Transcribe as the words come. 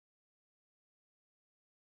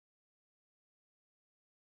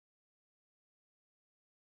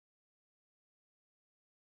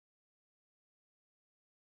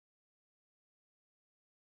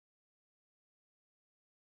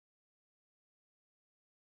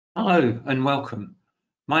Hello and welcome.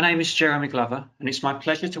 My name is Jeremy Glover and it's my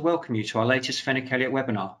pleasure to welcome you to our latest Fenwick Elliott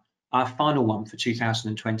webinar, our final one for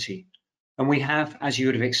 2020. And we have, as you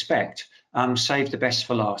would expect, saved the best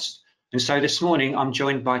for last. And so this morning I'm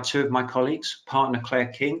joined by two of my colleagues, partner Claire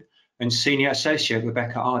King and senior associate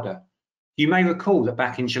Rebecca Ardagh. You may recall that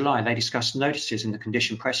back in July they discussed notices in the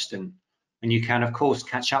condition precedent, and you can of course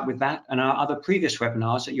catch up with that and our other previous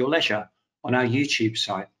webinars at your leisure on our YouTube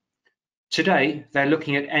site. Today, they're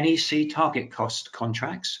looking at NEC Target Cost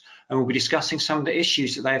Contracts, and we'll be discussing some of the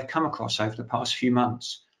issues that they have come across over the past few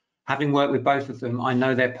months. Having worked with both of them, I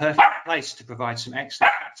know they're perfectly placed to provide some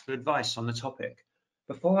excellent practical advice on the topic.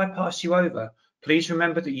 Before I pass you over, please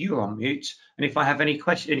remember that you are on mute, and if you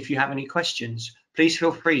have any questions, please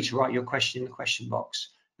feel free to write your question in the question box.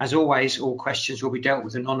 As always, all questions will be dealt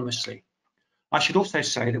with anonymously. I should also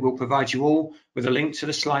say that we'll provide you all with a link to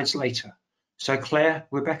the slides later. So Claire,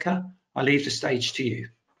 Rebecca, I leave the stage to you.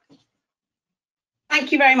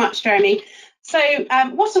 Thank you very much, Jeremy. So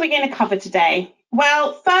what are we going to cover today?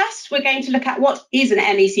 Well, first, we're going to look at what is an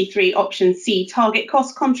NEC3 Option C Target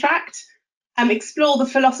Cost Contract, explore the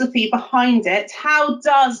philosophy behind it. How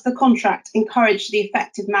does the contract encourage the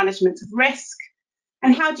effective management of risk?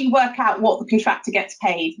 And how do you work out what the contractor gets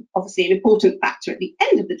paid? Obviously, an important factor at the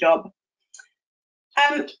end of the job.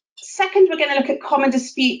 Second, we're going to look at common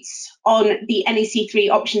disputes on the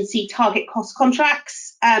NEC3 Option C Target Cost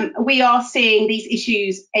Contracts. We are seeing these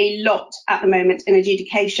issues a lot at the moment in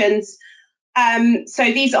adjudications. So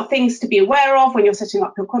these are things to be aware of when you're setting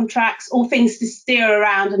up your contracts, or things to steer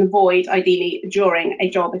around and avoid, ideally, during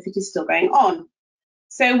a job if it is still going on.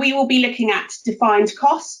 So we will be looking at defined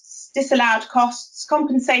costs, disallowed costs,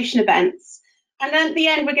 compensation events. And then at the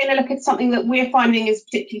end, we're going to look at something that we're finding is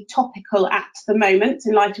particularly topical at the moment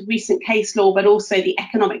in light of recent case law, but also the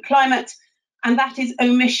economic climate, and that is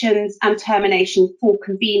omissions and termination for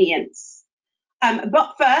convenience.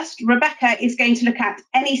 But first, Rebecca is going to look at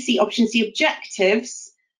NEC Option C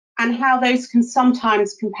objectives and how those can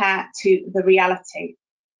sometimes compare to the reality.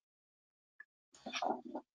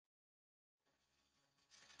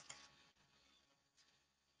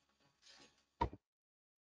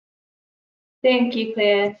 Thank you,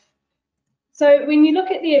 Claire. So when you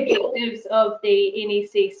look at the objectives of the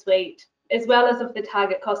NEC suite, as well as of the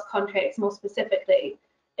target cost contracts more specifically,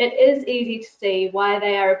 it is easy to see why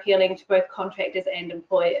they are appealing to both contractors and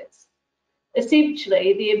employers.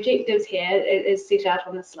 Essentially, the objectives here, is set out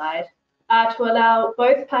on the slide, are to allow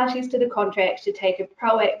both parties to the contract to take a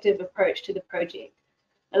proactive approach to the project,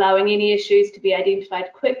 allowing any issues to be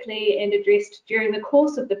identified quickly and addressed during the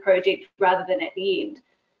course of the project rather than at the end.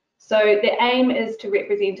 So the aim is to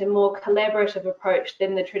represent a more collaborative approach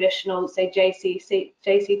than the traditional, say,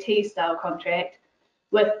 JCT style contract,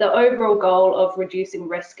 with the overall goal of reducing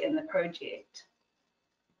risk in the project.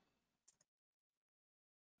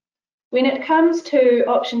 When it comes to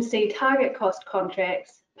Option C target cost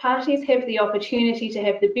contracts, parties have the opportunity to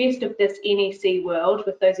have the best of this NEC world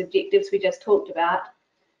with those objectives we just talked about,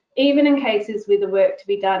 even in cases where the work to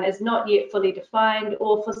be done is not yet fully defined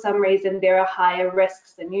or for some reason there are higher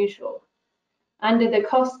risks than usual. Under the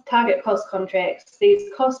target cost contracts,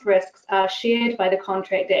 these cost risks are shared by the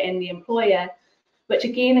contractor and the employer, which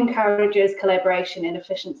again encourages collaboration and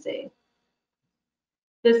efficiency.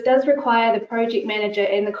 This does require the project manager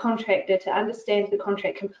and the contractor to understand the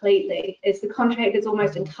contract completely, as the contract is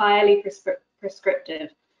almost entirely prescriptive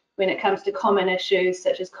when it comes to common issues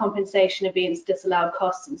such as compensation events, disallowed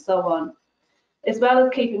costs, and so on, as well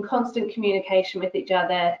as keeping constant communication with each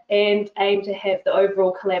other and aim to have the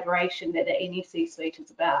overall collaboration that the NEC suite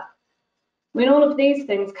is about. When all of these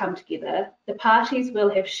things come together, the parties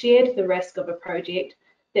will have shared the risk of a project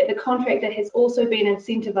that the contractor has also been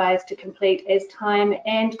incentivized to complete as time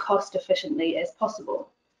and cost efficiently as possible.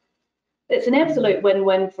 It's an absolute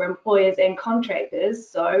win-win for employers and contractors,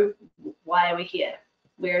 so why are we here?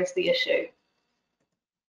 Where is the issue?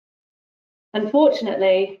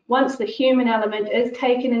 Unfortunately, once the human element is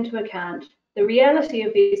taken into account, the reality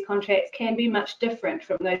of these contracts can be much different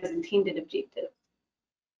from those intended objectives.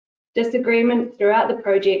 Disagreement throughout the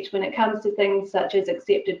project when it comes to things such as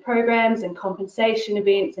accepted programs and compensation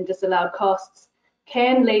events and disallowed costs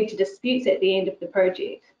can lead to disputes at the end of the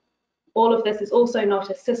project. All of this is also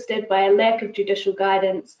not assisted by a lack of judicial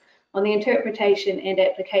guidance on the interpretation and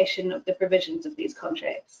application of the provisions of these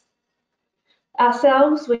contracts.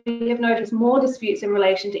 Ourselves, we have noticed more disputes in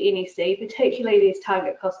relation to NEC, particularly these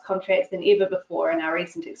target cost contracts, than ever before in our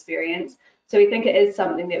recent experience, so we think it is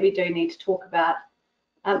something that we do need to talk about.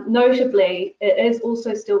 Notably, it is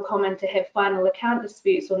also still common to have final account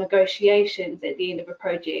disputes or negotiations at the end of a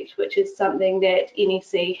project, which is something that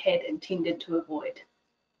NEC had intended to avoid.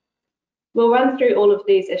 We'll run through all of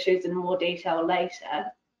these issues in more detail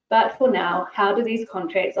later, but for now, how do these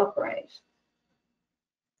contracts operate?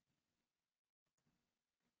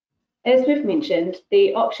 As we've mentioned,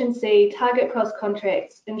 the Option C Target Cost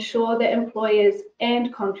Contracts ensure that employers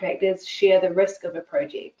and contractors share the risk of a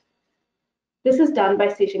project. This is done by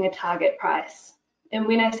setting a target price. And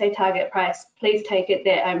when I say target price, please take it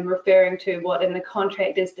that I'm referring to what in the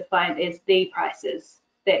contract is defined as the prices.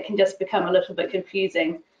 That can just become a little bit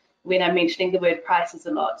confusing when I'm mentioning the word prices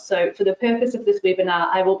a lot. So for the purpose of this webinar,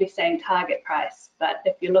 I will be saying target price, but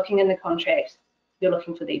if you're looking in the contract, you're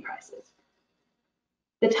looking for the prices.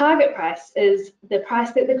 The target price is the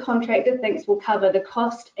price that the contractor thinks will cover the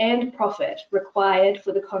cost and profit required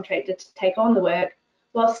for the contractor to take on the work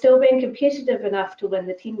while still being competitive enough to win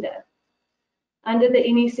the tender. Under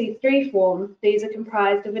the NEC 3 form, these are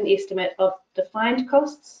comprised of an estimate of defined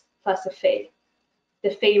costs plus a fee.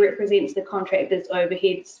 The fee represents the contractor's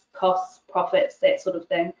overheads, costs, profits, that sort of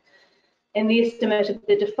thing. And the estimate of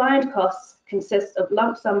the defined costs consists of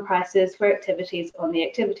lump sum prices for activities on the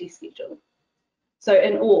activity schedule. So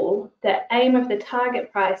in all, the aim of the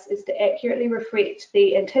target price is to accurately reflect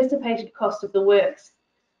the anticipated cost of the works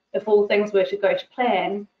if all things were to go to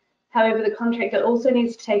plan. However, the contractor also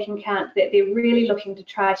needs to take into account that they're really looking to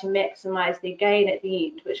try to maximise their gain at the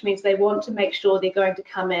end, which means they want to make sure they're going to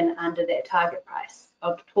come in under that target price.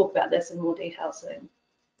 I'll talk about this in more detail soon.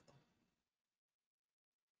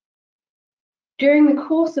 During the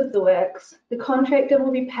course of the works, the contractor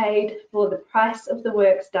will be paid for the price of the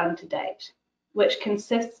works done to date, which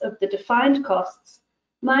consists of the defined costs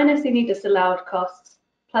minus any disallowed costs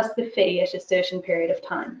plus the fee at a certain period of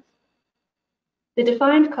time. The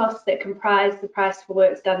defined costs that comprise the price for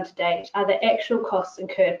works done to date are the actual costs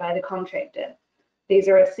incurred by the contractor. These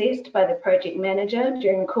are assessed by the project manager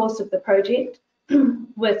during the course of the project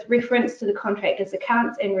with reference to the contractor's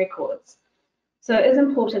accounts and records. So it is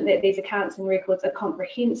important that these accounts and records are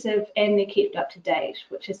comprehensive and they're kept up to date,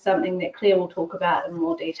 which is something that Claire will talk about in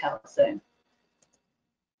more detail soon.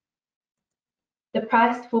 The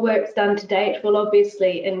price for works done to date will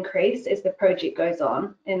obviously increase as the project goes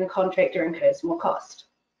on and the contractor incurs more cost.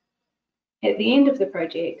 At the end of the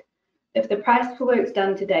project, if the price for works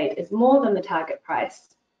done to date is more than the target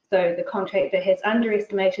price, so the contractor has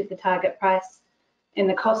underestimated the target price and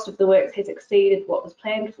the cost of the works has exceeded what was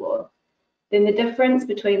planned for, then the difference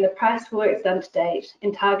between the price for works done to date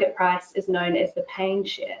and target price is known as the pain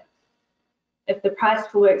share. If the price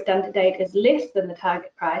for works done to date is less than the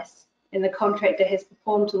target price, and the contractor has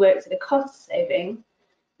performed the works at a cost saving,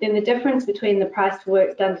 then the difference between the price for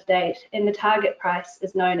works done to date and the target price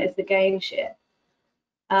is known as the gain share.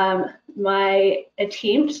 My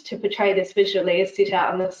attempt to portray this visually is set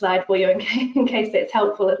out on the slide for you in case that's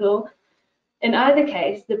helpful at all. In either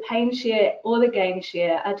case, the pain share or the gain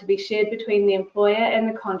share are to be shared between the employer and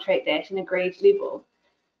the contractor at an agreed level,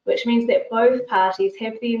 which means that both parties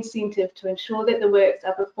have the incentive to ensure that the works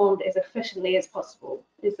are performed as efficiently as possible,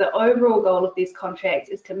 as the overall goal of these contracts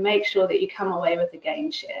is to make sure that you come away with a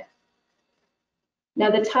gain share. Now,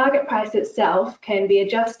 the target price itself can be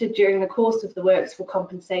adjusted during the course of the works for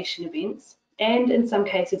compensation events, and in some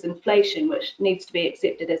cases inflation, which needs to be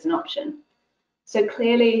accepted as an option. So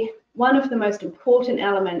clearly, one of the most important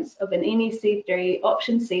elements of an NEC 3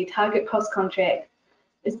 Option C Target Cost Contract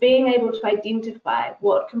is being able to identify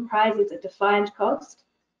what comprises a defined cost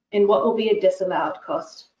and what will be a disallowed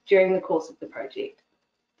cost during the course of the project.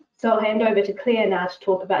 So I'll hand over to Claire now to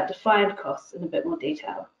talk about defined costs in a bit more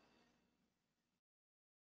detail.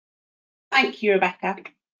 Thank you, Rebecca.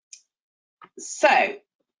 So,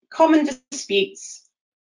 common disputes.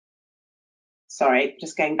 Sorry,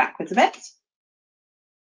 just going backwards a bit.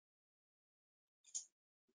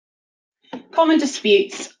 Common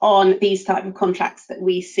disputes on these type of contracts that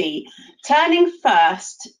we see. Turning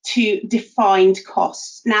first to defined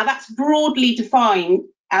costs. Now that's broadly defined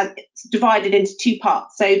as it's divided into two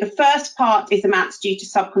parts. So the first part is amounts due to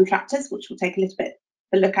subcontractors, which we'll take a little bit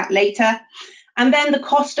of a look at later. And then the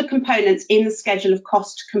cost of components in the schedule of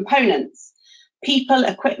cost components. People,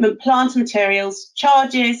 equipment, plant and materials,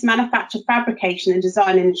 charges, manufacture, fabrication and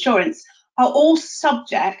design and insurance are all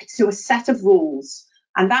subject to a set of rules.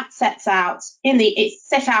 And that it's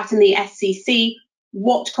set out in the SCC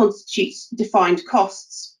what constitutes defined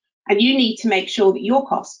costs. And you need to make sure that your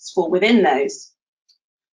costs fall within those.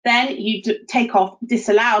 Then you take off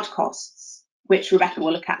disallowed costs, which Rebecca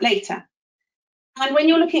will look at later. And when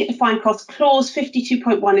you're looking at defined costs, clause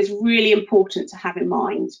 52.1 is really important to have in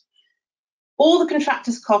mind. All the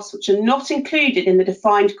contractor's costs which are not included in the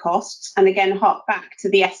defined costs, and again hark back to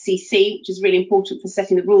the SCC, which is really important for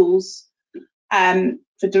setting the rules,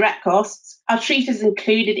 for direct costs are treated as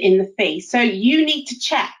included in the fee. So you need to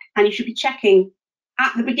check, and you should be checking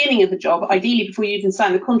at the beginning of the job, ideally before you even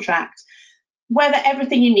sign the contract, whether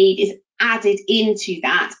everything you need is added into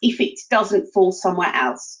that if it doesn't fall somewhere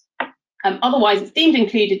else. Otherwise, it's deemed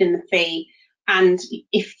included in the fee, and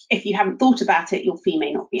if you haven't thought about it, your fee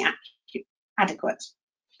may not be adequate.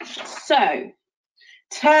 So,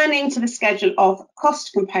 turning to the schedule of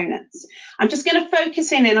cost components, I'm just going to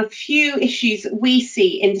focus in on a few issues that we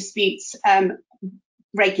see in disputes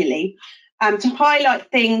regularly, to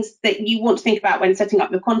highlight things that you want to think about when setting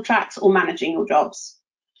up your contracts or managing your jobs.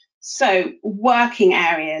 So, working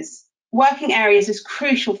areas. Working areas is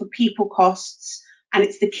crucial for people costs, and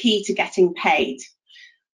it's the key to getting paid.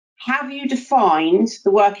 Have you defined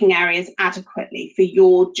the working areas adequately for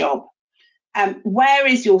your job? Where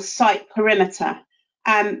is your site perimeter?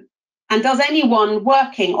 And does anyone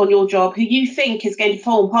working on your job who you think is going to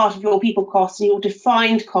form part of your people costs and your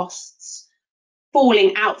defined costs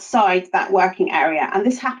falling outside that working area? And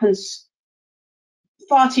this happens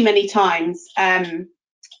far too many times,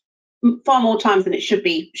 far more times than it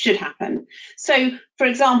should happen. So, for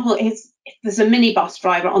example, if there's a minibus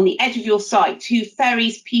driver on the edge of your site who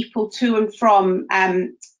ferries people to and from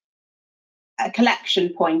a collection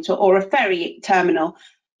point or a ferry terminal,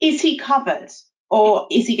 is he covered, or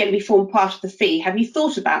is he going to be formed part of the fee? Have you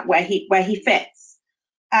thought about where he fits?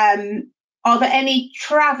 Are there any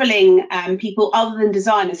travelling people other than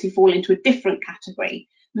designers who fall into a different category?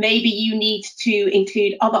 Maybe you need to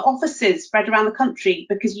include other offices spread around the country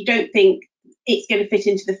because you don't think it's going to fit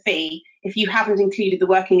into the fee if you haven't included the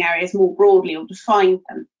working areas more broadly or defined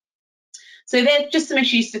them. So they're just some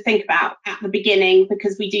issues to think about at the beginning,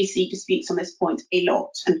 because we do see disputes on this point a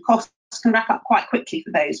lot, and costs can rack up quite quickly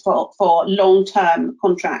for those for long-term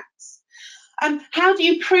contracts. How do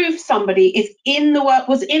you prove somebody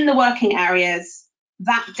was in the working areas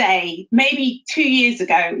that day, maybe 2 years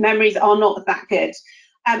ago? Memories are not that good.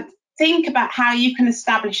 Think about how you can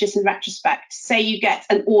establish this in retrospect. Say you get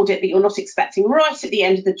an audit that you're not expecting right at the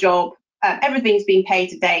end of the job, everything's being paid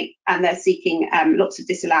to date, and they're seeking lots of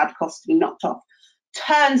disallowed costs to be knocked off.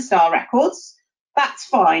 Turnstile records, that's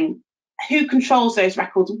fine. Who controls those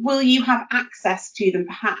records? Will you have access to them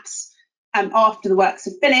perhaps after the works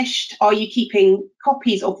are finished? Are you keeping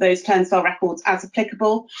copies of those turnstile records as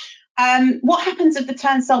applicable? What happens if the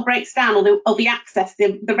turnstile breaks down, or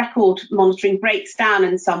the record monitoring breaks down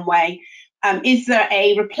in some way? Is there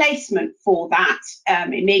a replacement for that?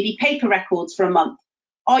 It may be paper records for a month.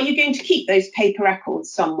 Are you going to keep those paper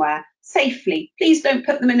records somewhere safely? Please don't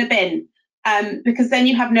put them in a bin, because then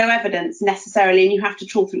you have no evidence necessarily, and you have to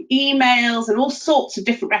trawl through emails and all sorts of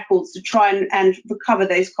different records to try and recover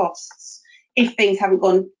those costs if things haven't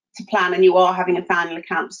gone to plan and you are having a final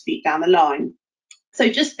account dispute down the line. So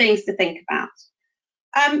just things to think about.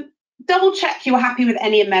 Double check you're happy with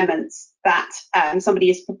any amendments that somebody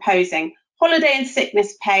is proposing. Holiday and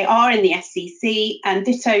sickness pay are in the SCC, and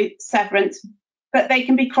ditto severance, but they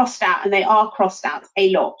can be crossed out, and they are crossed out a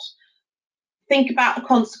lot. Think about the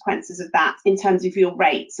consequences of that in terms of your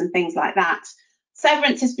rates and things like that.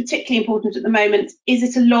 Severance is particularly important at the moment. Is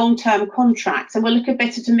it a long-term contract? And we'll look a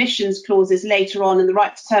bit at emissions clauses later on, and the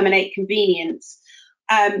right to terminate convenience.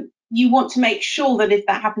 You want to make sure that if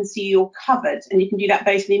that happens to you, you're covered, and you can do that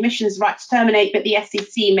both in the emissions right to terminate, but the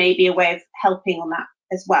SCC may be a way of helping on that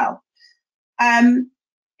as well.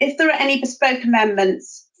 If there are any bespoke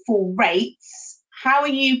amendments for rates, how are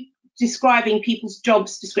you describing people's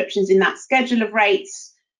jobs descriptions in that schedule of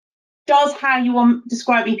rates? Does how you are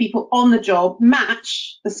describing people on the job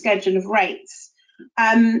match the schedule of rates?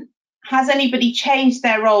 Has anybody changed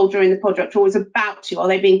their role during the project, or is about to? Are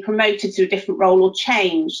they being promoted to a different role or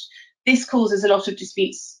changed? This causes a lot of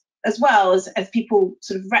disputes, as well as people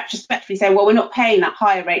sort of retrospectively say, well, we're not paying that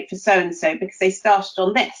higher rate for so-and-so because they started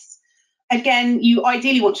on this. Again, you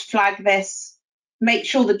ideally want to flag this, make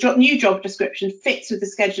sure the new job description fits with the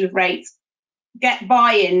schedule of rates, get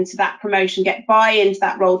buy-in to that promotion, get buy-in to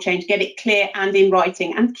that role change, get it clear and in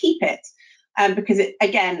writing, and keep it. Because,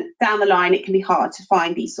 again, down the line, it can be hard to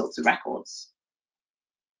find these sorts of records.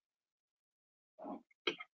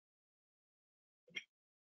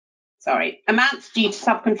 Sorry, amounts due to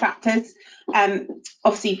subcontractors.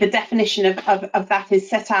 Obviously, the definition of that is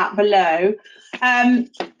set out below.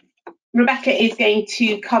 Rebecca is going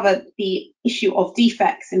to cover the issue of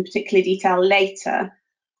defects in particular detail later.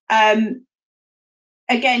 Again,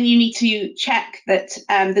 you need to check that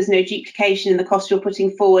there's no duplication in the cost you're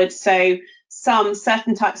putting forward. So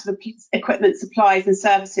certain types of equipment, supplies and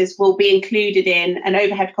services will be included in an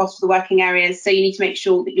overhead cost for the working areas. So you need to make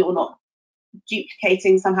sure that you're not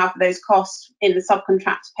duplicating somehow for those costs in the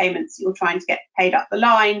subcontractor payments you're trying to get paid up the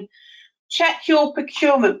line. Check your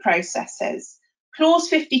procurement processes. Clause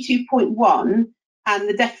 52.1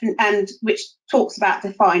 and which talks about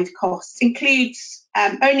defined costs includes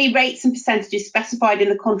only rates and percentages specified in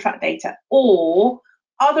the contract data or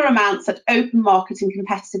other amounts at open market and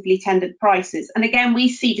competitively tendered prices. And again, we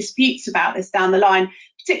see disputes about this down the line,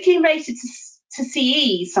 particularly related to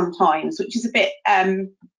CE sometimes, which is a bit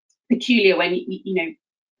peculiar when, you know,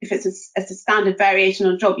 if it's a standard variation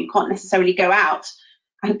on a job, you can't necessarily go out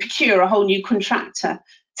and procure a whole new contractor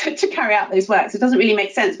to carry out those works. It doesn't really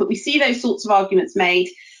make sense, but we see those sorts of arguments made.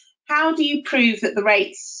 How do you prove that the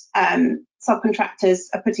rates subcontractors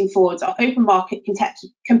are putting forward are open market,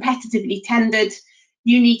 competitively tendered?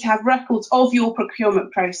 You need to have records of your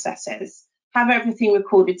procurement processes, have everything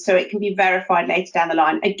recorded so it can be verified later down the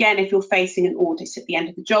line. Again, if you're facing an audit at the end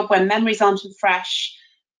of the job where memories aren't fresh,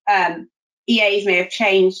 EAs may have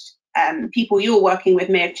changed, people you're working with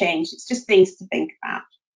may have changed. It's just things to think about.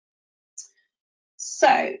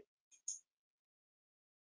 So,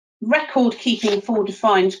 record keeping for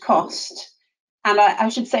defined cost. And I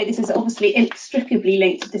should say this is obviously inextricably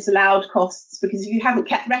linked to disallowed costs, because if you haven't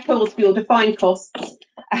kept records for your defined costs,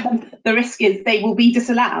 the risk is they will be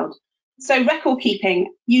disallowed. So record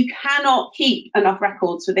keeping, you cannot keep enough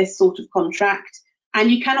records for this sort of contract, and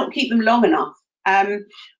you cannot keep them long enough.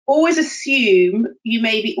 Always assume you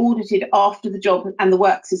may be audited after the job and the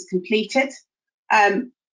works is completed.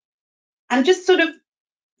 And just sort of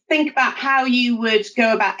think about how you would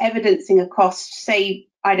go about evidencing a cost, say,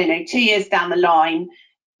 I don't know, 2 years down the line.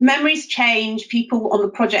 Memories change, people on the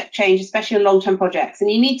project change, especially on long-term projects,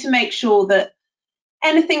 and you need to make sure that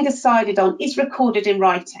anything decided on is recorded in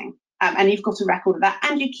writing, and you've got a record of that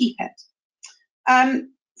and you keep it.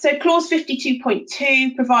 So clause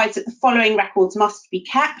 52.2 provides that the following records must be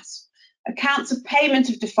kept: accounts of payment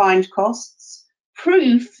of defined costs,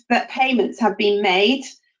 proof that payments have been made.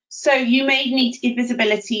 So you may need to give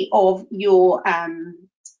visibility of your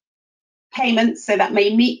payments, so that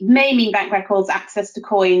may mean bank records, access to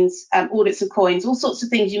coins, audits of coins, all sorts of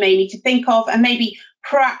things you may need to think of and maybe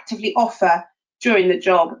proactively offer during the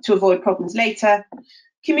job to avoid problems later.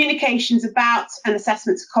 Communications about and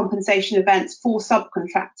assessments of compensation events for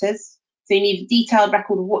subcontractors. So you need a detailed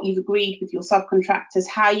record of what you've agreed with your subcontractors,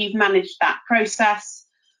 how you've managed that process,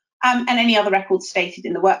 and any other records stated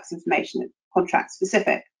in the works information, contract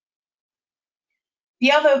specific.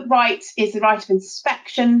 The other right is the right of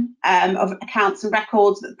inspection of accounts and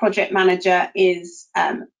records that the project manager is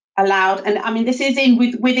allowed. And I mean, this is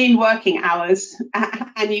within working hours,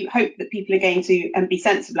 and you hope that people are going to be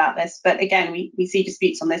sensible about this. But again, we see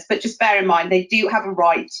disputes on this. But just bear in mind, they do have a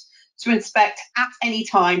right to inspect at any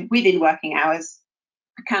time within working hours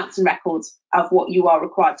accounts and records of what you are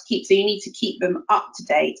required to keep. So you need to keep them up to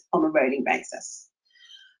date on a rolling basis.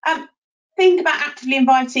 Think about actively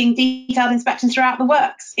inviting detailed inspections throughout the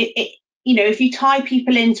works. You know, if you tie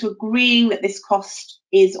people into agreeing that this cost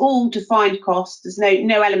is all defined cost, there's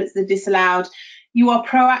no elements that are disallowed, you are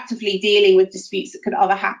proactively dealing with disputes that could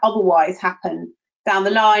otherwise happen down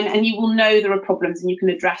the line, and you will know there are problems and you can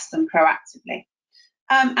address them proactively.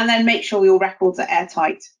 And then make sure your records are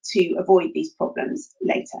airtight to avoid these problems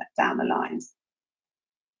later down the line.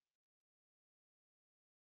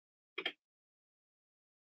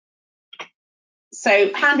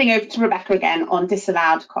 So handing over to Rebecca again on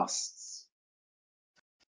disallowed costs.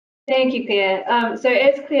 Thank you, Claire. So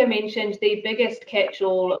as Claire mentioned, the biggest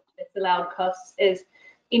catch-all of disallowed costs is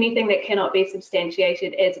anything that cannot be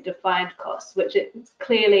substantiated as a defined cost, which is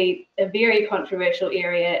clearly a very controversial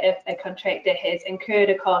area if a contractor has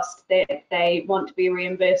incurred a cost that they want to be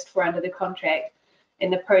reimbursed for under the contract,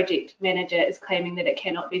 and the project manager is claiming that it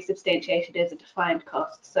cannot be substantiated as a defined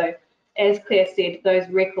cost. So as Claire said, those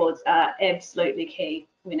records are absolutely key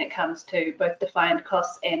when it comes to both defined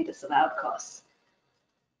costs and disallowed costs.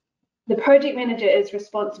 The project manager is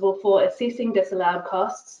responsible for assessing disallowed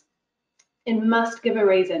costs and must give a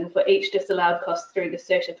reason for each disallowed cost through the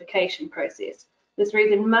certification process. This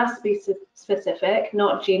reason must be specific,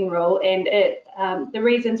 not general, and the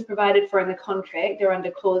reasons provided for in the contract are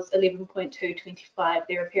under clause 11.225.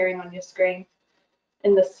 They're appearing on your screen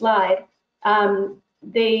in the slide.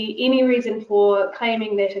 Any reason for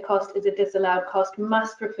claiming that a cost is a disallowed cost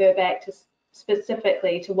must refer back to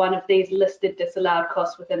specifically to one of these listed disallowed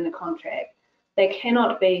costs within the contract. They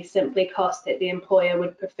cannot be simply costs that the employer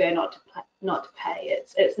would prefer not to pay.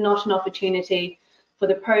 It's not an opportunity for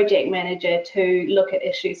the project manager to look at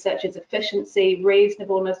issues such as efficiency,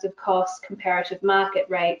 reasonableness of costs, comparative market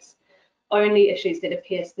rates, only issues that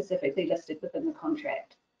appear specifically listed within the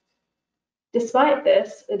contract. Despite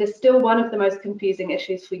this, it is still one of the most confusing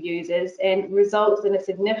issues for users and results in a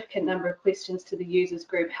significant number of questions to the users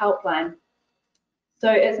group helpline.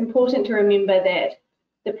 So it's important to remember that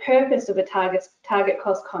the purpose of a target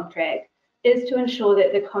cost contract is to ensure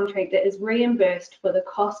that the contractor is reimbursed for the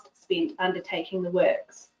cost spent undertaking the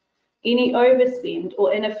works. Any overspend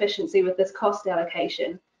or inefficiency with this cost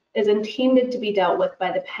allocation is intended to be dealt with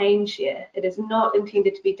by the pain share. It is not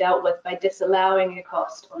intended to be dealt with by disallowing a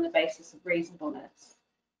cost on the basis of reasonableness.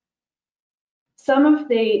 Some of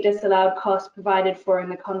the disallowed costs provided for in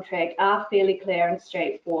the contract are fairly clear and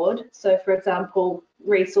straightforward. So, for example,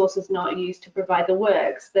 resources not used to provide the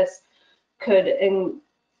works. This could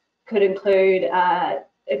include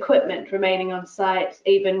equipment remaining on site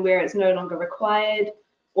even where it's no longer required,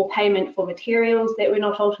 or payment for materials that were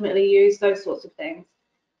not ultimately used, those sorts of things.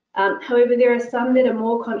 However, there are some that are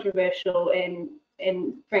more controversial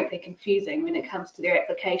and frankly confusing when it comes to their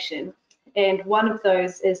application, and one of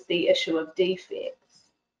those is the issue of defects.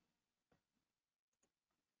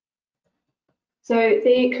 So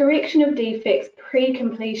the correction of defects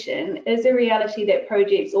pre-completion is a reality that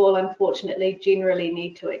projects all unfortunately generally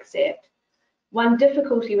need to accept. One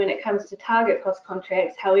difficulty when it comes to target cost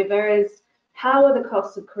contracts, however, is how are the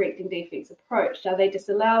costs of correcting defects approached? Are they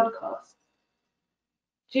disallowed costs?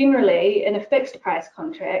 Generally, in a fixed price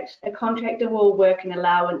contract, a contractor will work an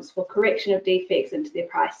allowance for correction of defects into their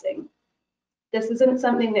pricing. This isn't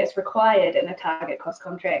something that's required in a target cost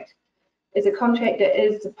contract, as a contractor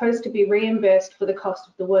is supposed to be reimbursed for the cost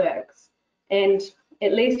of the works, and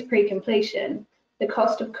at least pre-completion, the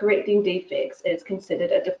cost of correcting defects is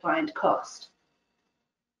considered a defined cost.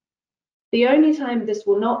 The only time this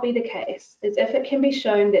will not be the case is if it can be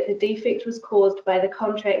shown that the defect was caused by the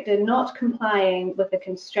contractor not complying with a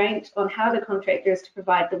constraint on how the contractor is to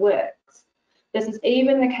provide the works. This is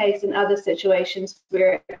even the case in other situations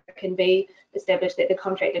where it can be established that the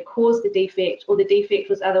contractor caused the defect or the defect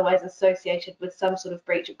was otherwise associated with some sort of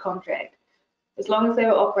breach of contract. As long as they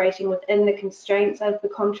were operating within the constraints of the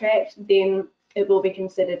contract, then it will be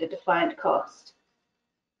considered a defined cost.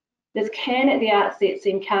 This can at the outset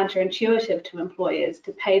seem counterintuitive to employers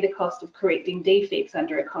to pay the cost of correcting defects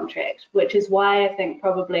under a contract, which is why I think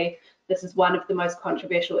probably this is one of the most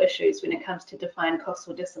controversial issues when it comes to defined costs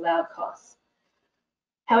or disallowed costs.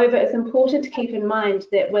 However, it's important to keep in mind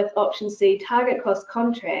that with Option C target cost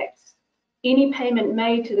contracts, any payment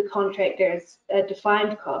made to the contractor as a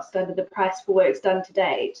defined cost under the price for works done to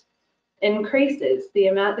date increases the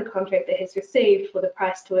amount the contractor has received for the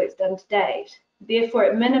price to works done to date. Therefore,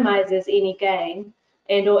 it minimises any gain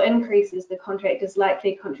and or increases the contractor's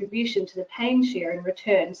likely contribution to the pain share in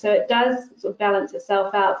return. So it does sort of balance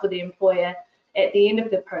itself out for the employer at the end of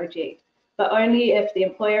the project, but only if the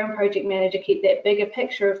employer and project manager keep that bigger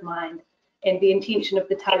picture of mind and the intention of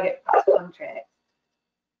the target cost contract.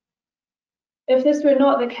 If this were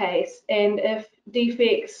not the case, and if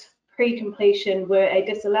defects pre-completion were a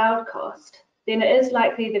disallowed cost, then it is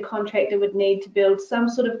likely the contractor would need to build some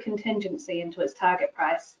sort of contingency into its target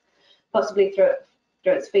price, possibly through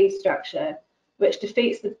its fee structure, which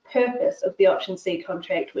defeats the purpose of the Option C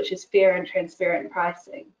contract, which is fair and transparent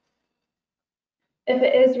pricing. If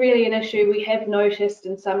it is really an issue, we have noticed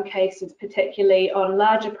in some cases, particularly on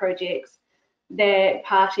larger projects, that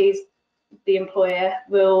parties, the employer,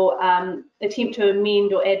 will attempt to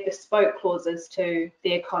amend or add bespoke clauses to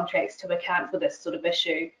their contracts to account for this sort of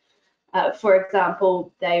issue. For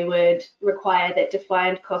example, they would require that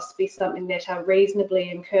defined costs be something that are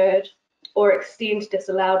reasonably incurred, or extend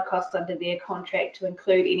disallowed costs under their contract to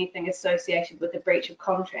include anything associated with a breach of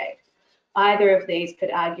contract. Either of these could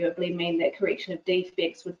arguably mean that correction of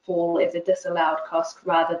defects would fall as a disallowed cost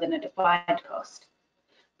rather than a defined cost.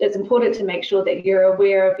 It's important to make sure that you're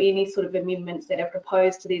aware of any sort of amendments that are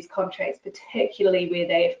proposed to these contracts, particularly where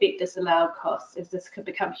they affect disallowed costs, as this could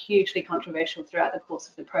become hugely controversial throughout the course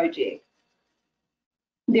of the project.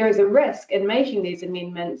 There is a risk in making these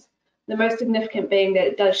amendments, the most significant being that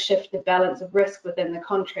it does shift the balance of risk within the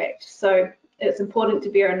contract. So it's important to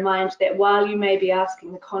bear in mind that while you may be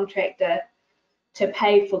asking the contractor to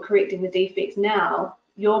pay for correcting the defects now,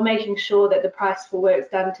 you're making sure that the price for works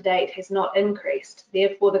done to date has not increased.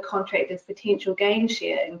 Therefore, the contractor's potential gain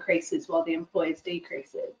share increases while the employer's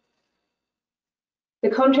decreases. The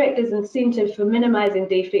contractor's incentive for minimising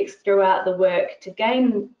defects throughout the work to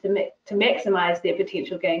maximise their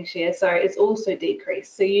potential gain share, is also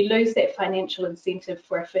decreased. So you lose that financial incentive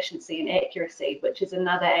for efficiency and accuracy, which is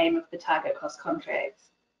another aim of the target cost contracts.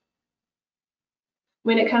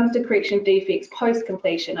 When it comes to correction of defects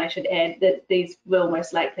post-completion, I should add that these will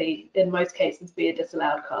most likely, in most cases, be a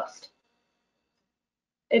disallowed cost.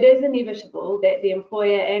 It is inevitable that the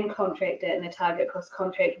employer and contractor in a target cost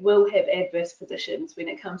contract will have adverse positions when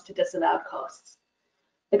it comes to disallowed costs.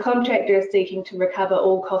 The contractor is seeking to recover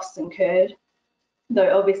all costs incurred,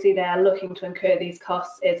 though obviously they are looking to incur these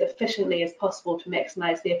costs as efficiently as possible to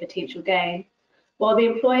maximise their potential gain, while the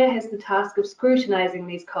employer has the task of scrutinising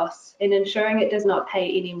these costs and ensuring it does not pay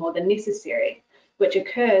any more than necessary, which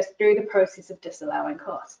occurs through the process of disallowing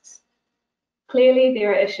costs. Clearly,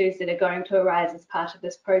 there are issues that are going to arise as part of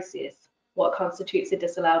this process, what constitutes a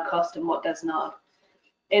disallowed cost and what does not.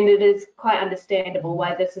 And it is quite understandable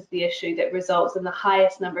why this is the issue that results in the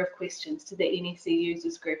highest number of questions to the NEC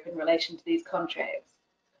users group in relation to these contracts.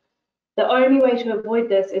 The only way to avoid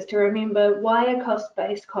this is to remember why a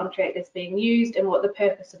cost-based contract is being used and what the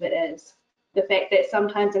purpose of it is. The fact that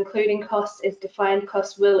sometimes including costs as defined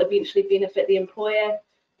costs will eventually benefit the employer,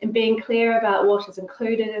 and being clear about what is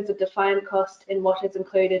included as a defined cost and what is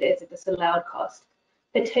included as a disallowed cost,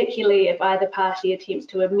 particularly if either party attempts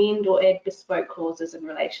to amend or add bespoke clauses in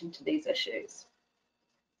relation to these issues.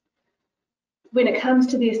 When it comes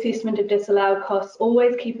to the assessment of disallowed costs,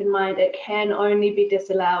 always keep in mind it can only be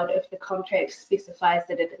disallowed if the contract specifies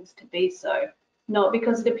that it is to be so, not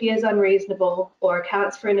because it appears unreasonable or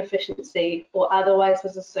accounts for inefficiency or otherwise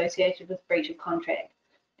was associated with breach of contract.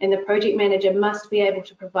 And the project manager must be able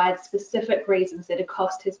to provide specific reasons that a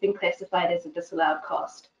cost has been classified as a disallowed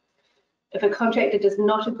cost. If a contractor does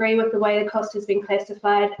not agree with the way the cost has been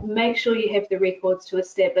classified, make sure you have the records to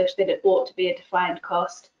establish that it ought to be a defined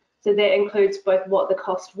cost. So that includes both what the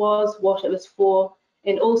cost was, what it was for,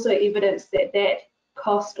 and also evidence that that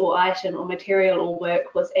cost or item or material or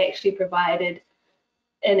work was actually provided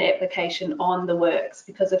in application on the works.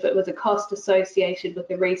 Because if it was a cost associated with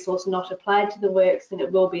the resource not applied to the works, then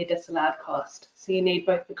it will be a disallowed cost. So you need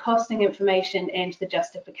both the costing information and the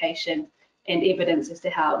justification and evidence as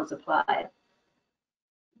to how it was applied.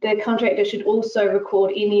 The contractor should also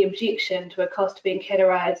record any objection to a cost being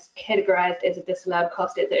categorised as a disallowed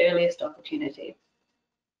cost at the earliest opportunity.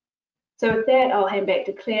 So with that, I'll hand back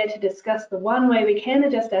to Claire to discuss the one way we can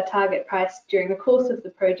adjust our target price during the course of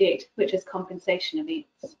the project, which is compensation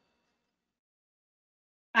events.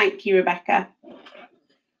 Thank you, Rebecca.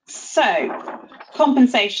 So,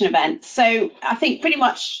 compensation events. So I think pretty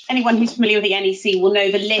much anyone who's familiar with the NEC will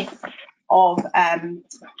know the list of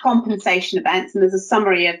compensation events, and there's a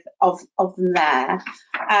summary of them there.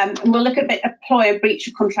 And we'll look at a bit employer breach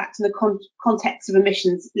of contract in the context of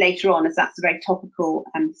emissions later on, as that's a very topical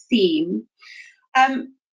theme.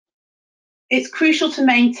 It's crucial to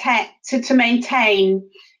maintain,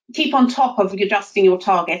 keep on top of adjusting your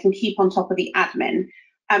target and keep on top of the admin.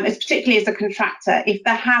 Particularly as a contractor, if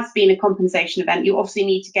there has been a compensation event, you obviously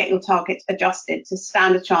need to get your target adjusted to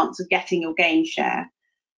stand a chance of getting your gain share.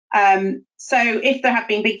 So if there have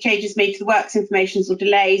been big changes made to the works informations or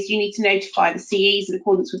delays, you need to notify the CEs in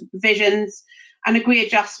accordance with the provisions and agree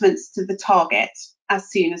adjustments to the target as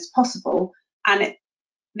soon as possible. And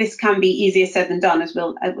this can be easier said than done, as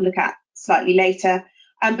we'll look at slightly later.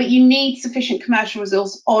 But you need sufficient commercial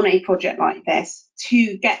resource on a project like this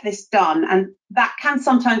to get this done. And that can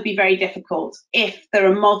sometimes be very difficult if there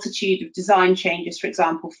are a multitude of design changes, for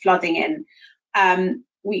example, flooding in.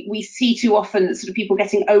 We see too often that sort of people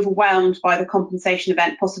getting overwhelmed by the compensation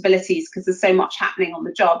event possibilities because there's so much happening on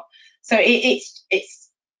the job. So it's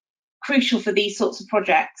crucial for these sorts of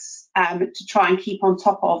projects to try and keep on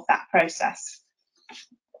top of that process.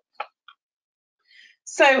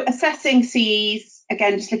 So assessing CEs,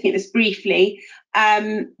 again, just looking at this briefly,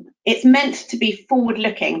 it's meant to be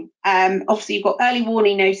forward-looking. Obviously, you've got early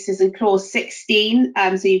warning notices in clause 16,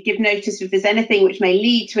 so you give notice if there's anything which may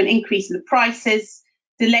lead to an increase in the prices,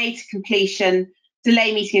 delay to completion,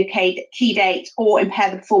 delay meeting a key date, or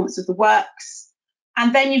impair the performance of the works.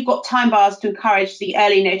 And then you've got time bars to encourage the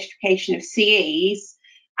early notification of CEs.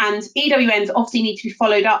 And EWNs obviously need to be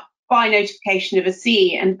followed up by notification of a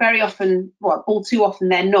CE, and very often, well, all too often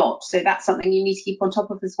they're not. So that's something you need to keep on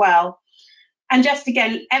top of as well. And just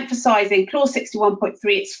again, emphasising clause 61.3,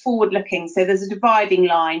 it's forward-looking. So there's a dividing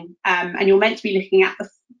line, and you're meant to be looking at the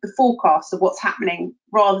forecast of what's happening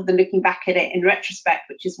rather than looking back at it in retrospect,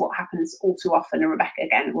 which is what happens all too often. And Rebecca,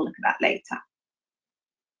 again, we'll look at that later.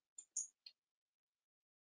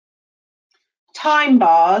 Time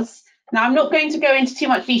bars. Now, I'm not going to go into too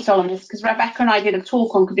much detail on this because Rebecca and I did a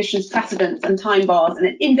talk on conditions precedents and time bars and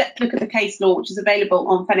an in-depth look at the case law, which is available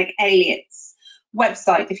on Fenwick Elliott's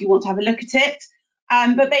website if you want to have a look at it.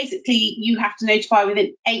 But basically, you have to notify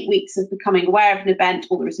within 8 weeks of becoming aware of an event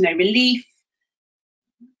or there is no relief.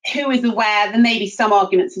 who is aware? There may be some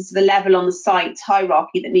arguments as to the level on the site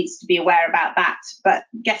hierarchy that needs to be aware about that, but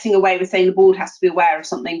getting away with saying the board has to be aware of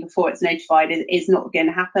something before it's notified is not going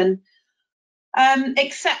to happen.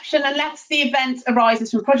 Exception, unless the event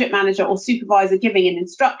arises from project manager or supervisor giving an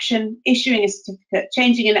instruction, issuing a certificate,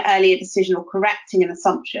 changing an earlier decision or correcting an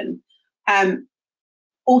assumption.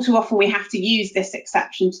 All too often we have to use this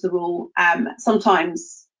exception to the rule.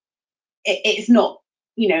 Sometimes it's not,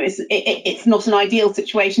 you know, it's not an ideal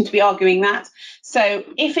situation to be arguing that. So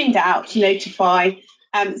if in doubt, notify.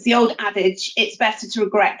 It's the old adage, it's better to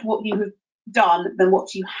regret what you have done than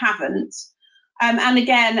what you haven't. And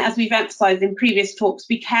again, as we've emphasised in previous talks,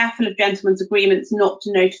 be careful of gentlemen's agreements not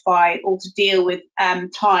to notify or to deal with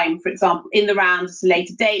time, for example, in the round at a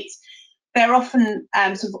later date. They're often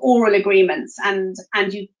sort of oral agreements, and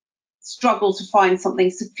you struggle to find something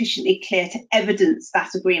sufficiently clear to evidence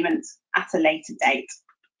that agreement at a later date.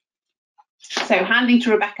 So handing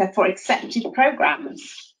to Rebecca for accepted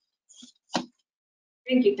programmes.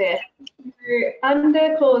 Thank you, Claire.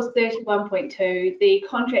 Under clause 31.2, the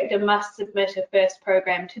contractor must submit a first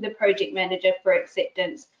programme to the project manager for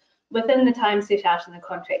acceptance within the time set out in the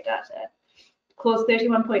contract data. Clause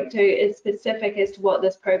 31.2 is specific as to what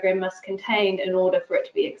this programme must contain in order for it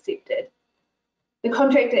to be accepted. The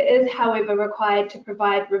contractor is, however, required to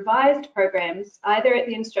provide revised programmes either at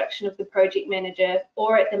the instruction of the project manager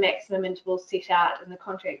or at the maximum intervals set out in the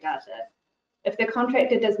contract data. If the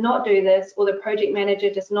contractor does not do this, or the project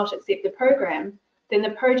manager does not accept the programme, then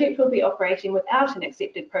the project will be operating without an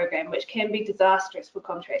accepted programme, which can be disastrous for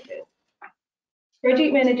contractors.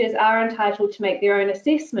 Project managers are entitled to make their own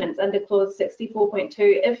assessments under clause 64.2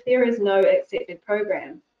 if there is no accepted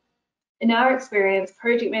programme. In our experience,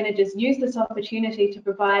 project managers use this opportunity to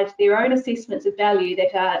provide their own assessments of value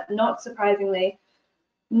that are, not surprisingly,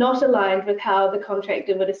 not aligned with how the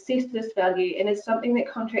contractor would assess this value, and is something that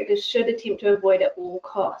contractors should attempt to avoid at all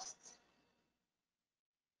costs.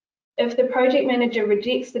 If the project manager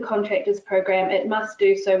rejects the contractor's programme, it must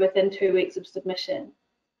do so within 2 weeks of submission.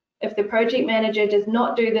 If the project manager does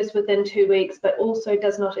not do this within 2 weeks, but also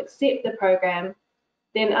does not accept the programme,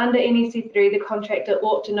 then under NEC 3, the contractor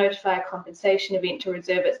ought to notify a compensation event to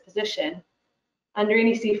reserve its position. Under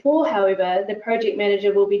NEC 4, however, the project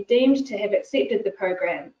manager will be deemed to have accepted the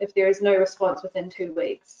programme if there is no response within 2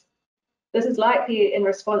 weeks. This is likely in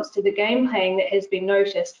response to the game playing that has been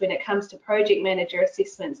noticed when it comes to project manager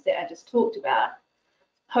assessments that I just talked about.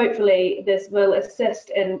 Hopefully, this will assist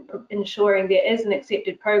in ensuring there is an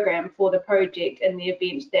accepted programme for the project in the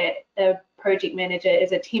event that the project manager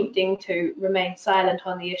is attempting to remain silent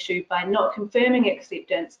on the issue by not confirming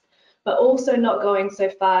acceptance, but also not going so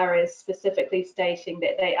far as specifically stating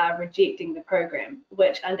that they are rejecting the programme,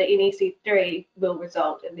 which under NEC 3 will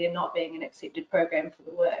result in there not being an accepted programme for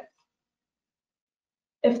the work.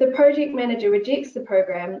 If the project manager rejects the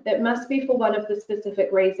programme, it must be for one of the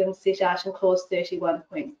specific reasons set out in clause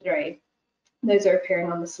 31.3. Those are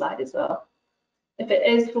appearing on the slide as well. If it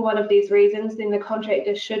is for one of these reasons, then the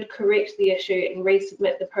contractor should correct the issue and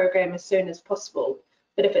resubmit the programme as soon as possible.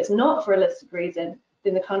 But if it's not for a listed reason,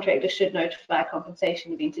 then the contractor should notify a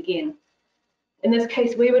compensation event again. In this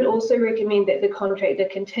case, we would also recommend that the contractor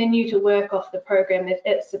continue to work off the programme that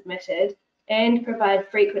it submitted and provide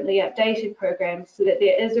frequently updated programmes so that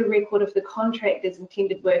there is a record of the contractor's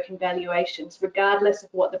intended work and valuations, regardless of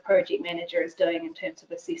what the project manager is doing in terms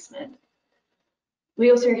of assessment. We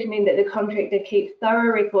also recommend that the contractor keep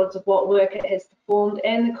thorough records of what work it has performed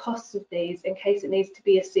and the costs of these in case it needs to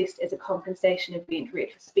be assessed as a compensation event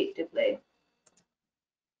retrospectively.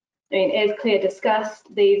 As Claire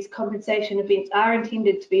discussed, these compensation events are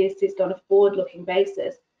intended to be assessed on a forward-looking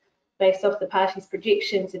basis, based off the parties'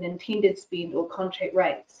 projections and intended spend or contract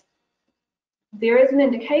rates. There is an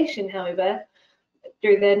indication, however,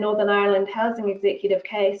 through the Northern Ireland Housing Executive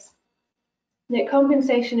case, that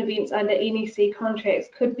compensation events under NEC contracts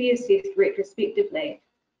could be assessed retrospectively.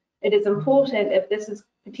 It is important, if this is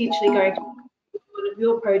potentially going to be one of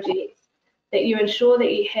your projects, that you ensure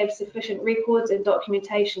that you have sufficient records and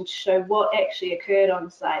documentation to show what actually occurred on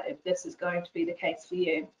site, if this is going to be the case for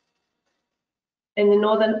you. In the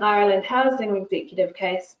Northern Ireland Housing Executive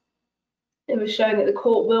case, it was shown that the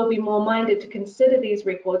court will be more minded to consider these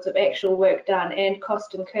records of actual work done and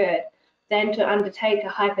cost incurred than to undertake a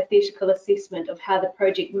hypothetical assessment of how the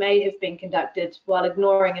project may have been conducted while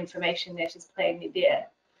ignoring information that is plainly there.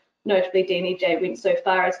 Notably, DNEJ went so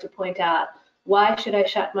far as to point out, why should I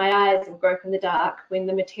shut my eyes and grope in the dark when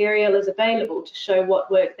the material is available to show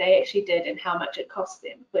what work they actually did and how much it cost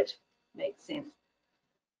them, which makes sense.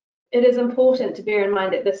 It is important to bear in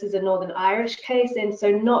mind that this is a Northern Irish case and so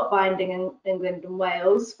not binding in England and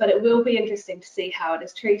Wales, but it will be interesting to see how it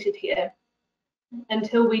is treated here.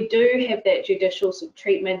 Until we do have that judicial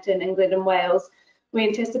treatment in England and Wales, we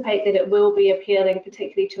anticipate that it will be appealing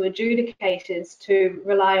particularly to adjudicators to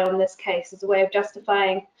rely on this case as a way of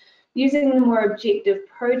justifying using the more objective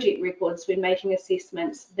project records when making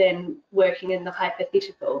assessments than working in the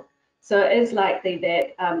hypothetical. So it is likely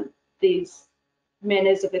that these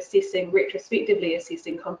manners of assessing, retrospectively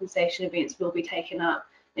assessing compensation events will be taken up.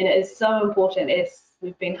 And it is so important, as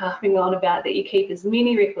we've been harping on about, that you keep as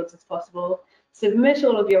many records as possible, submit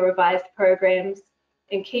all of your revised programs,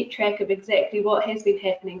 and keep track of exactly what has been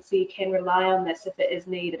happening so you can rely on this if it is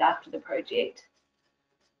needed after the project.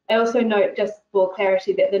 I also note, just for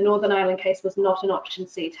clarity, that the Northern Ireland case was not an Option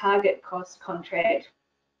C target cost contract,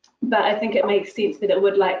 but I think it makes sense that it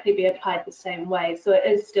would likely be applied the same way. So it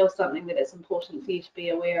is still something that is important for you to be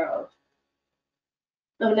aware of.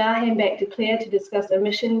 I'll now hand back to Claire to discuss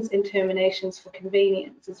omissions and terminations for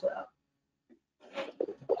convenience as well.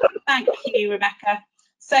 Thank you, Rebecca.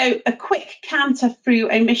 So a quick canter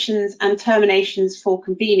through omissions and terminations for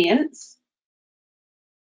convenience.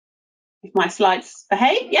 If my slides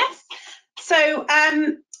behave, yes. So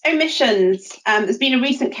omissions, there's been a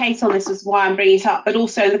recent case on this, is why I'm bringing it up, but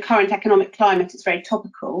also in the current economic climate, it's very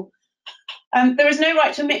topical. There is no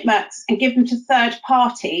right to omit works and give them to third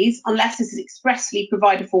parties unless this is expressly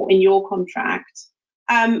provided for in your contract.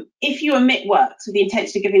 If you omit works with the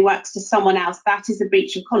intention of giving works to someone else, that is a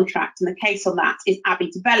breach of contract, and the case on that is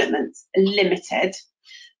Abbey Developments Limited.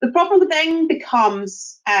 The problem then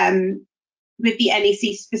becomes with the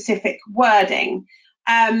NEC specific wording.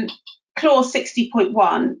 Clause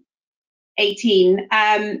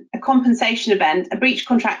 60.1(18), a compensation event, a breach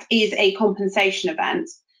contract is a compensation event.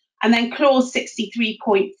 And then clause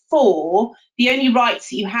 63.4, the only rights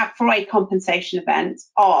that you have for a compensation event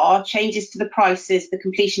are changes to the prices, the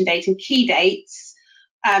completion date and key dates,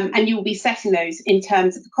 and you will be setting those in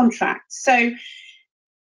terms of the contract. So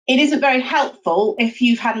it isn't very helpful if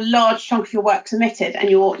you've had a large chunk of your work omitted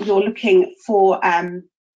and you're looking for a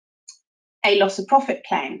loss of profit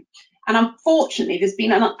claim. And unfortunately, there's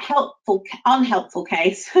been an unhelpful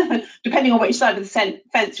case, depending on which side of the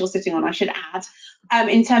fence you're sitting on, I should add,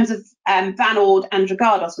 in terms of Van Ord and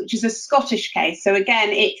Ardagh, which is a Scottish case. So again,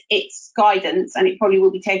 it's guidance and it probably will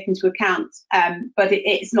be taken into account, but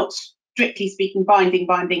it's not strictly speaking binding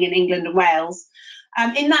in England and Wales.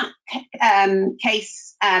 In that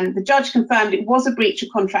case, the judge confirmed it was a breach of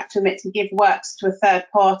contract to omit to give works to a third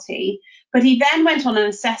party, but he then went on and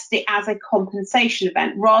assessed it as a compensation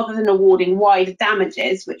event rather than awarding wider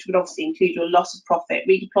damages, which would obviously include your loss of profit,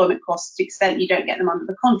 redeployment costs to the extent you don't get them under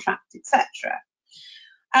the contract, etc.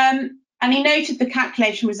 And he noted the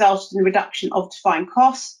calculation resulted in a reduction of defined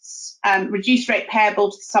costs, reduced rate payable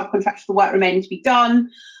to the subcontractor for the work remaining to be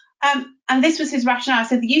done. And this was his rationale.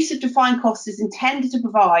 So the use of defined costs is intended to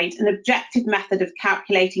provide an objective method of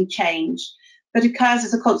calculating change that occurs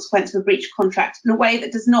as a consequence of a breach of contract in a way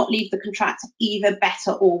that does not leave the contractor either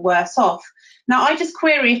better or worse off. Now, I just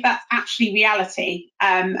query if that's actually reality,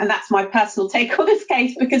 and that's my personal take on this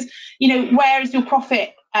case, because, you know, where is your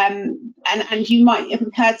profit? And you might have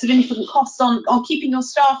incurred significant costs on keeping your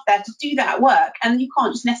staff there to do that work, and you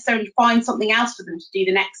can't just necessarily find something else for them to do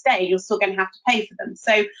the next day. You're still going to have to pay for them.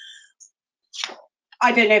 So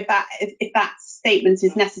I don't know if that statement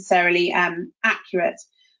is necessarily accurate.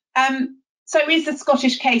 So is the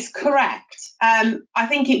Scottish case correct? I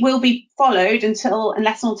think it will be followed until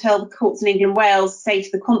the courts in England and Wales say to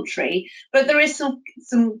the contrary. But there is some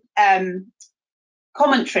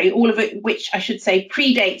commentary, all of it which I should say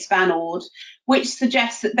predates Van Ord, which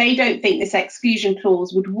suggests that they don't think this exclusion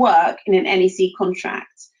clause would work in an NEC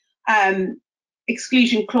contract.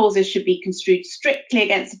 Exclusion clauses should be construed strictly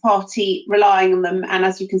against the party relying on them, and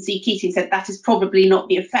as you can see, Keating said that is probably not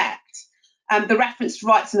the effect. The reference to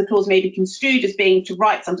rights in the clause may be construed as being to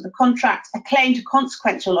rights under the contract, a claim to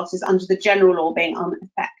consequential losses under the general law being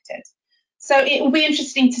unaffected. So it will be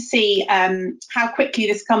interesting to see how quickly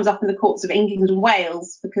this comes up in the courts of England and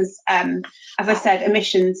Wales, because, as I said,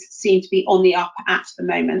 omissions seem to be on the up at the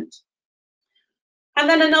moment. And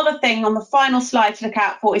then another thing on the final slide to look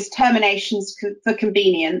out for is terminations for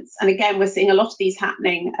convenience. And again, we're seeing a lot of these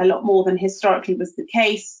happening, a lot more than historically was the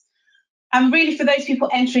case. And really, for those people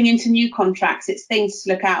entering into new contracts, it's things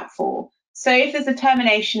to look out for. So if there's a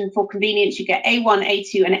termination for convenience, you get A1,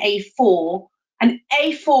 A2 and A4. And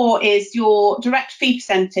A4 is your direct fee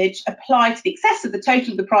percentage applied to the excess of the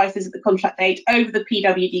total of the prices at the contract date over the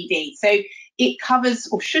PWDD. So it covers,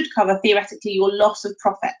 or should cover, theoretically, your loss of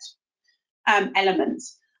profit element.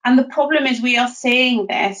 And the problem is we are seeing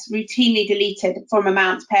this routinely deleted from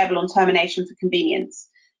amounts payable on termination for convenience.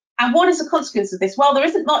 And what is the consequence of this? Well, there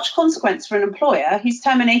isn't much consequence for an employer who's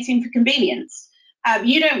terminating for convenience.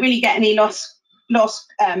 You don't really get any loss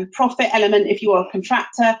profit element if you are a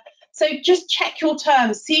contractor. So just check your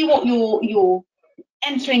terms, see what you're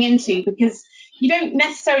entering into, because you don't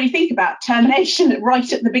necessarily think about termination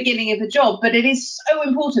right at the beginning of the job, but it is so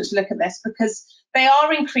important to look at this because they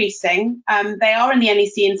are increasing, they are in the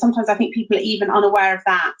NEC, and sometimes I think people are even unaware of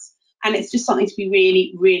that, and it's just something to be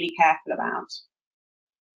really, really careful about.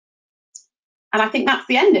 And I think that's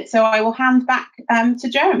the end of it, so I will hand back to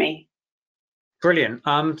Jeremy. Brilliant.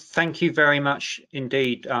 Thank you very much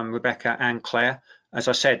indeed, Rebecca and Claire. As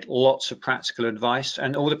I said, lots of practical advice,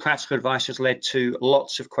 and all the practical advice has led to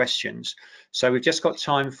lots of questions. So we've just got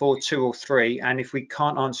time for 2 or 3, and if we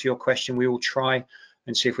can't answer your question, we will try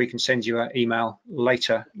and see if we can send you an email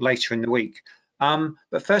later in the week.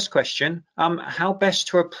 But first question, how best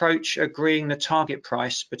to approach agreeing the target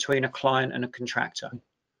price between a client and a contractor?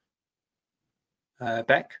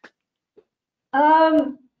 Beck?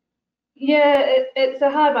 Yeah, it's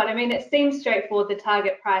a hard one. I mean, it seems straightforward, the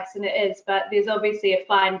target price, and it is, but there's obviously a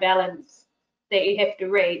fine balance that you have to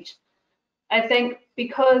reach. I think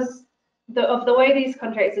because of the way these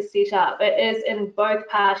contracts are set up, it is in both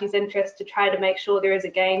parties' interest to try to make sure there is a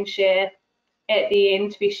gain share at the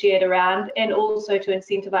end to be shared around, and also to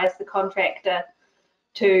incentivize the contractor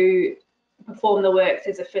to perform the works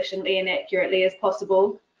as efficiently and accurately as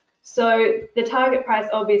possible. So the target price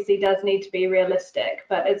obviously does need to be realistic,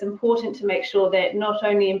 but it's important to make sure that not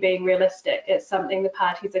only in being realistic, it's something the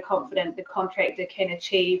parties are confident the contractor can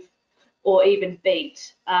achieve or even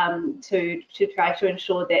beat, to try to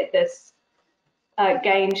ensure that this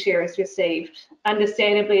gain share is received.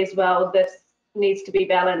 Understandably as well, this needs to be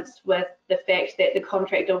balanced with the fact that the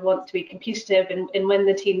contractor wants to be competitive and win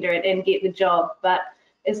the tender and get the job. But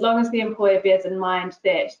as long as the employer bears in mind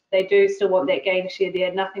that they do still want that gain share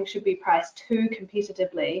there, nothing should be priced too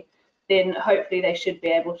competitively, then hopefully they should be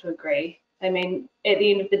able to agree. I mean, at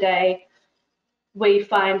the end of the day, we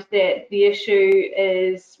find that the issue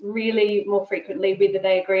is really more frequently whether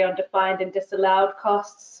they agree on defined and disallowed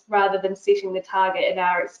costs rather than setting the target. In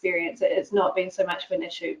our experience, it's not been so much of an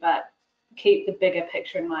issue, but keep the bigger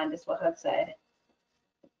picture in mind is what I'd say.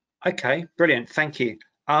 Okay, brilliant, thank you.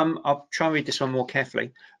 I'll try and read this one more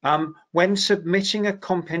carefully. When submitting a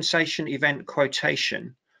compensation event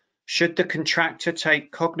quotation, should the contractor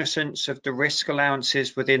take cognizance of the risk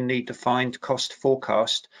allowances within the defined cost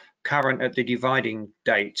forecast current at the dividing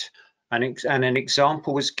date? And an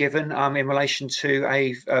example was given in relation to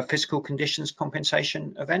a physical conditions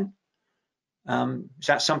compensation event. Is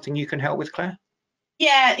that something you can help with, Claire?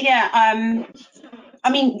 Yeah. I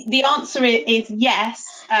mean, the answer is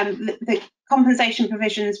yes. The compensation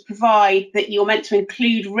provisions provide that you're meant to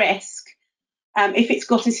include risk if it's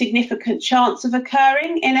got a significant chance of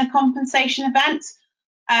occurring in a compensation event.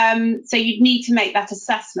 So you'd need to make that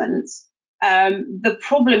assessment. The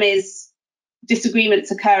problem is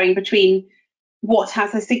disagreements occurring between what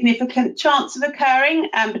has a significant chance of occurring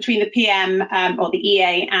between the PM or the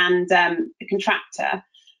EA and the contractor.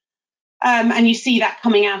 And you see that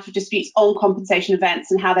coming out of disputes on compensation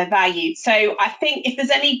events and how they're valued. So I think if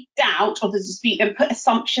there's any doubt of the dispute, then put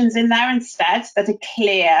assumptions in there instead that are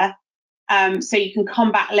clear, so you can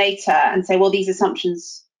come back later and say, well, these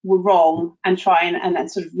assumptions were wrong, and try and then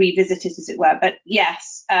sort of revisit it, as it were. But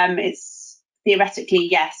yes, it's theoretically,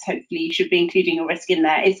 yes, hopefully you should be including a risk in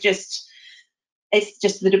there. It's just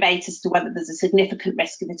the debate as to whether there's a significant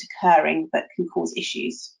risk of it occurring that can cause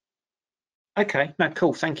issues. Okay, no,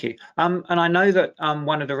 cool, thank you. And I know that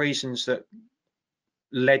one of the reasons that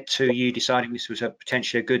led to you deciding this was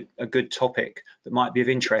potentially a good topic that might be of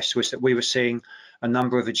interest was that we were seeing a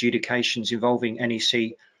number of adjudications involving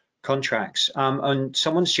NEC contracts. And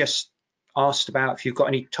someone's just asked about if you've got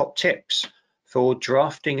any top tips for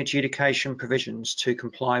drafting adjudication provisions to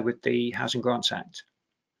comply with the Housing Grants Act.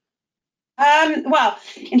 Well,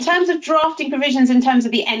 in terms of drafting provisions in terms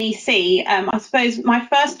of the NEC, I suppose my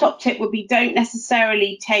first top tip would be don't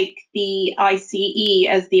necessarily take the ICE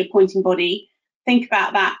as the appointing body. Think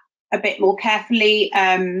about that a bit more carefully,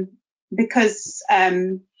 because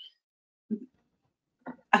I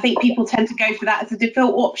think people tend to go for that as a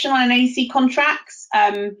default option on NEC contracts,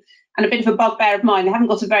 and a bit of a bugbear of mine. They haven't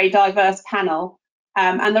got a very diverse panel,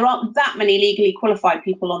 and there aren't that many legally qualified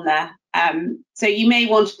people on there. So you may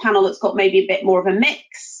want a panel that's got maybe a bit more of a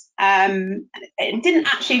mix. There aren't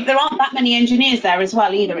that many engineers there as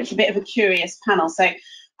well either. It's a bit of a curious panel. So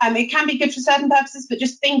it can be good for certain purposes, but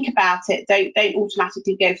just think about it. Don't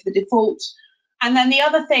automatically go for the default. And then the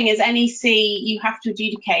other thing is NEC, you have to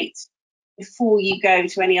adjudicate before you go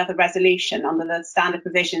to any other resolution under the standard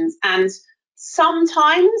provisions. And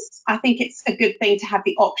sometimes I think it's a good thing to have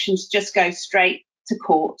the option to just go straight to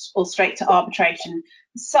court or straight to arbitration.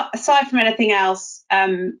 So, aside from anything else,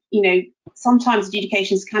 you know, sometimes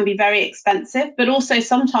adjudications can be very expensive, but also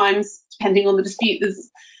sometimes, depending on the dispute, there's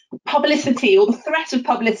publicity or the threat of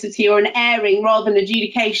publicity or an airing rather than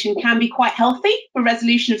adjudication can be quite healthy for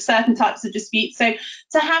resolution of certain types of disputes. So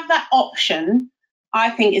to have that option, I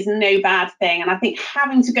think, is no bad thing. And I think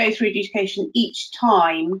having to go through adjudication each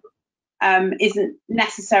time isn't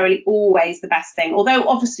necessarily always the best thing, although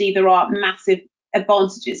obviously there are massive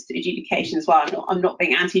advantages to adjudication as well. I'm not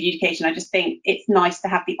being anti-adjudication, I just think it's nice to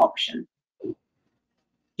have the option.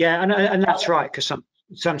 Yeah, and that's right, because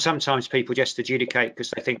sometimes people just adjudicate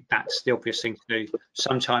because they think that's the obvious thing to do.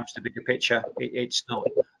 Sometimes the bigger picture, it's not.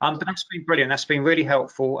 But that's been brilliant. That's been really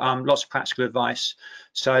helpful. Lots of practical advice.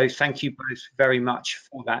 So thank you both very much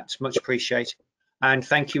for that. Much appreciated. And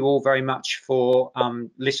thank you all very much for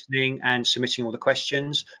listening and submitting all the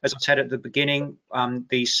questions. As I said at the beginning,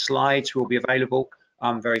 these slides will be available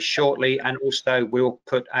very shortly, and also we'll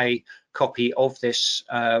put a copy of this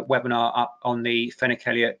webinar up on the Fenwick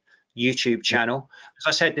Elliott YouTube channel. As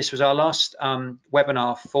I said, this was our last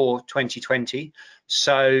webinar for 2020.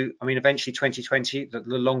 So, I mean, eventually 2020, the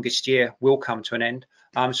longest year, will come to an end.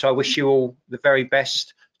 So I wish you all the very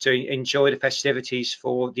best to enjoy the festivities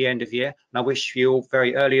for the end of year. And I wish you all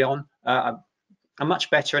very early on a much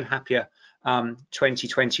better and happier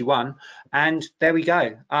 2021. And there we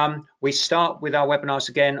go. We start with our webinars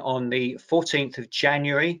again on the 14th of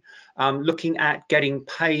January, looking at getting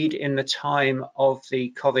paid in the time of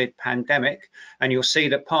the COVID pandemic. And you'll see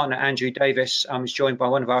that partner Andrew Davis is joined by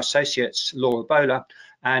one of our associates, Laura Bowler,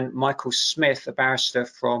 and Michael Smith, a barrister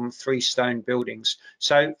from Freestone Buildings.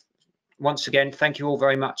 So once again, thank you all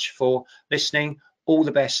very much for listening. All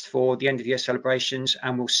the best for the end of year celebrations,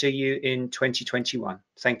 and we'll see you in 2021.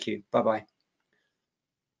 Thank you. Bye-bye.